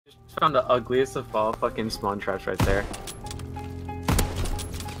Found the ugliest of all fucking spawn traps right there.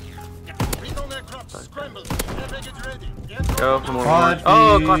 Go, come on.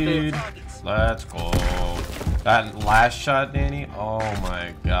 Oh, dude. Let's go. That last shot, Danny. Oh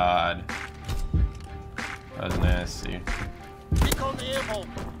my god. That was nasty.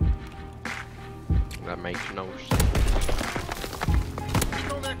 That makes no sense.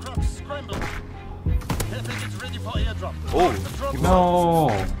 Oh no!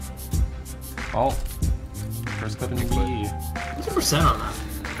 Oh, first clip in the key. What's the percent on that?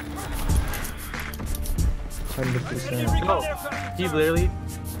 100%. No, he literally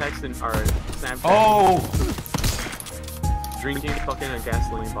texted our Snapchat. Oh! Drinking fucking a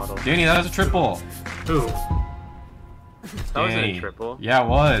gasoline bottle. Danny, that was a triple. Who? That wasn't a triple. Yeah, it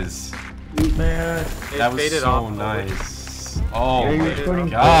was. Man. That was faded so off nice. Oh Are you my recording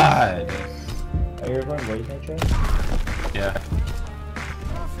god. Are you recording voice Nitro? Yeah.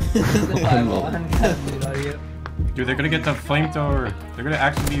 Dude, they're gonna get the flamethrower. They're gonna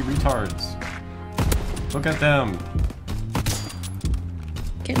actually be retards. Look at them.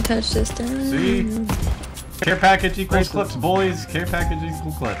 Can't touch this down. See? Care package equals clips, boys. Care package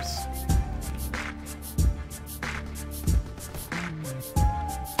equals clips.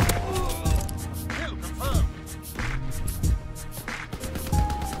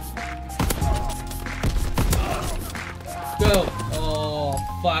 Go! Oh,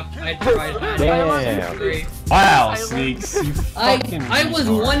 fuck. I tried. Damn. Wow, Sneaks. You fucking I was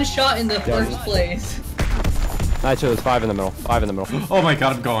retard. one shot in the first place. Nitroh, there's 5 in the middle. 5 in the middle. Oh my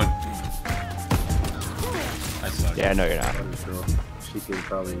god, I'm going. I suck. Yeah, no, you're not. She could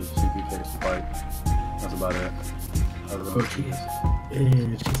probably finish the fight. That's about it. Okay.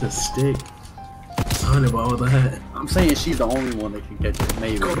 Yeah, she's a stick. I don't know about all that. I'm saying she's the only one that can catch it.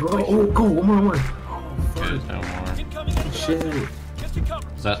 Maybe. Go, go, one more. Oh, There's no more. shit.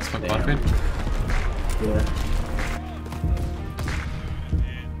 Is that split bucket? Yeah.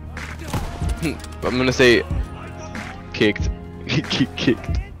 I'm gonna say kicked.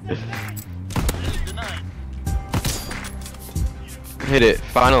 Kicked. Hit it.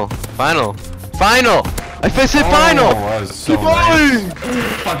 Final. Final. Final! I said final! That was so nice.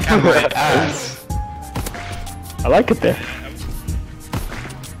 Fuck out my ass. I like it there.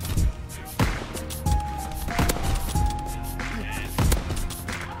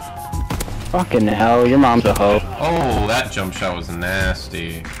 Fucking hell, your mom's a hoe. Oh, that jump shot was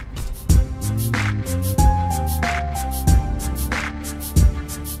nasty.